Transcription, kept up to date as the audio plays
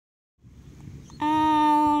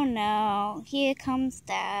Oh, here comes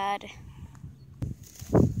Dad.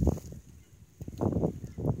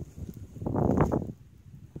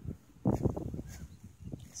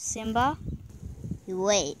 Simba,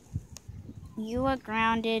 wait. You are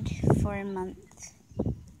grounded for a month.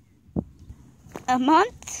 A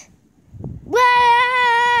month? What?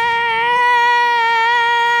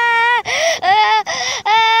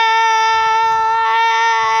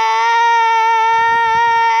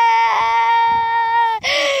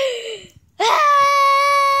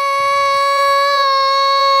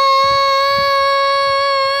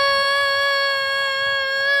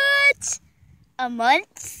 A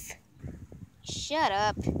month? Shut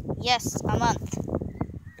up. Yes, a month.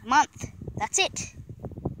 A month. That's it.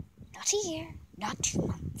 Not a year. Not 2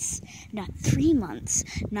 months. Not 3 months.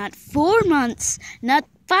 Not 4 months. Not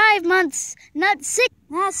 5 months. Not 6.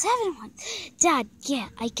 Not 7 months. Dad, yeah,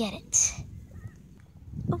 I get it.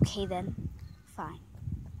 Okay then. Fine.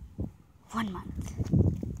 1 month.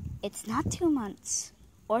 It's not 2 months.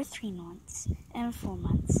 Or 3 months. And 4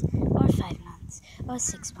 months. Or 5 months. Or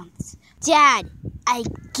 6 months. Dad, I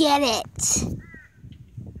get it.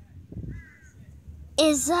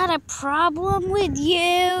 Is that a problem with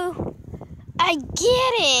you? I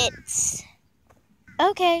get it.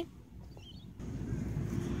 Okay.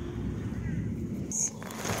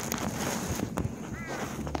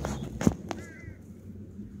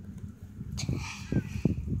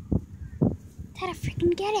 Dad, I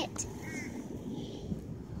freaking get it.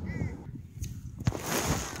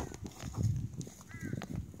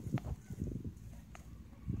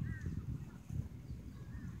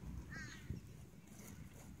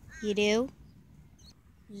 You do?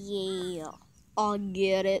 Yeah, I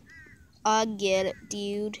get it. I get it,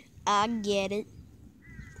 dude. I get it.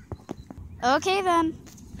 Okay then.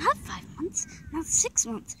 Not 5 months, not 6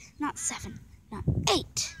 months, not 7, not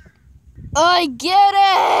 8. I get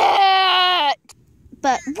it!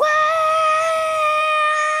 But what?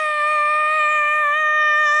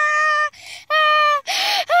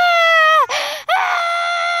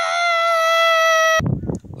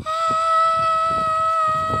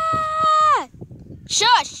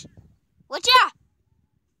 Shush! Whatcha?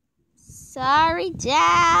 Sorry,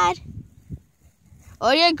 Dad.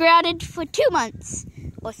 Or you're grounded for 2 months,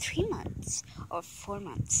 or 3 months, or 4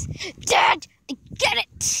 months. Dad, I get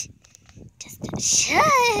it. Just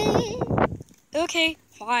shush. Okay,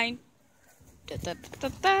 fine. Da, da, da,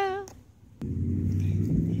 da.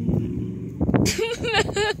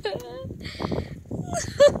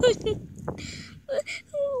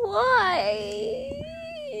 Why?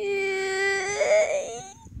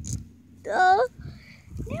 Oh,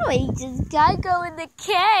 now I just gotta go in the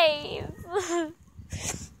cave.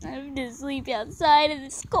 I have to sleep outside in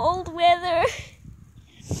this cold weather.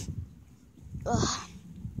 Ugh.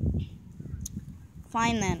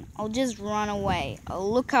 Fine then, I'll just run away. I'll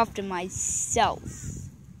look after myself.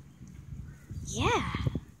 Yeah,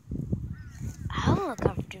 I'll look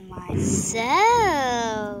after myself.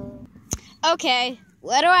 Okay,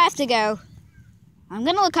 where do I have to go? I'm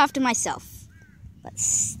gonna look after myself. But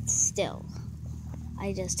still,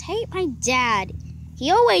 I just hate my dad.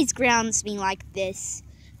 He always grounds me like this,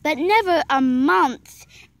 but never a month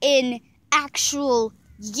in actual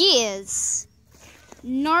years.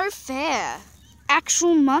 No fair.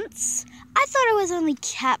 Actual months? I thought it was only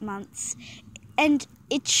cat months, and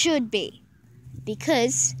it should be,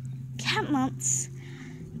 because cat months,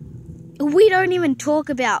 we don't even talk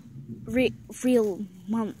about real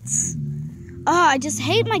months. Oh, I just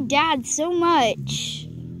hate my dad so much.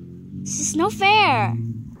 It's just no fair.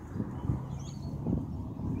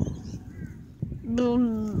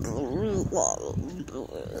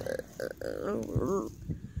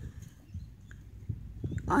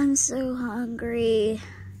 I'm so hungry.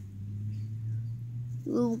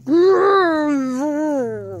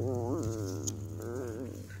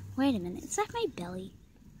 Wait a minute, is that my belly?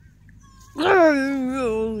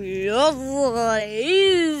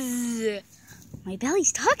 My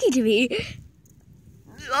belly's talking to me.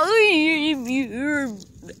 I'm your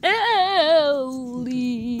belly.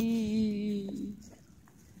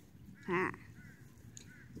 Ah.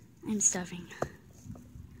 I'm starving.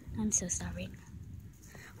 I'm so starving.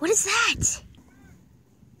 What is that?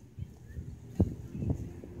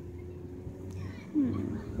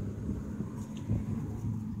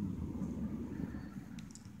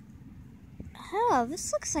 Oh,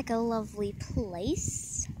 this looks like a lovely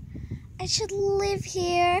place. I should live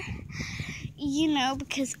here. You know,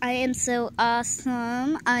 because I am so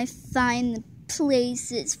awesome. I find the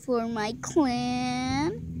places for my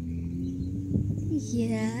clan.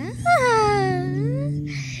 Yeah.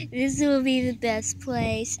 This will be the best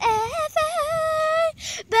place ever.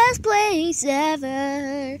 Best place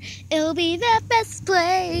ever. It'll be the best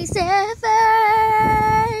place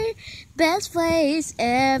ever. Best place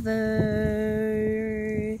ever.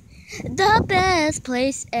 The best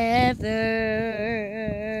place ever.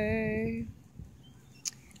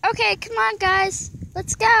 Okay, come on, guys.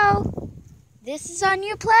 Let's go. This is our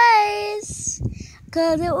new place.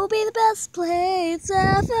 'Cause it will be the best place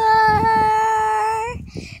ever.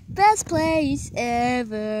 Best place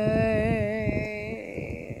ever.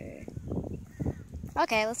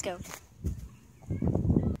 Okay, let's go.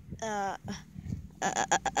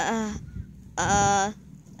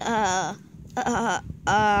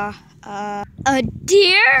 A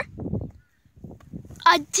deer?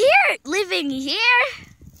 A deer living here?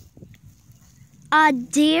 A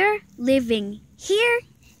deer living here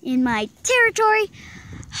in my territory?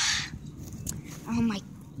 Oh my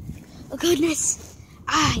goodness.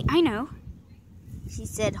 I know. She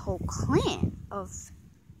said whole clan of...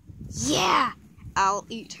 Yeah, I'll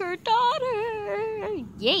eat her daughter.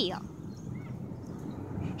 Yeah.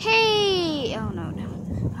 Hey. Oh, no.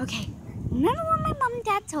 Okay. Remember what my mom and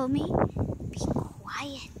dad told me? Be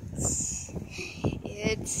quiet.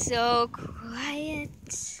 It's so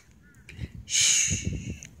quiet. Shh.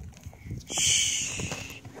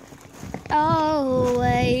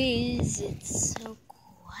 Always. It's so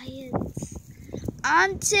quiet.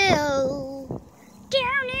 Until...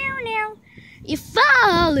 you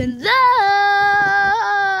fall in love.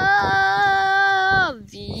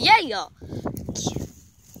 Yeah.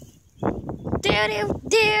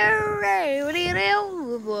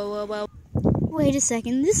 Wait a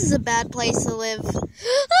second, this is a bad place to live.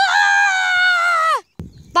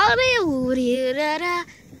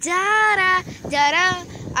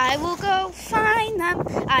 I will go find them.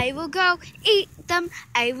 I will go eat them.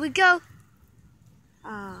 I will go.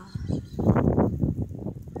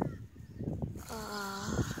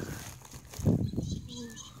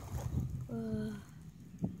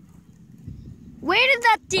 Where did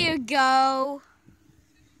that deer go?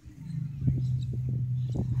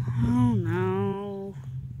 Oh no.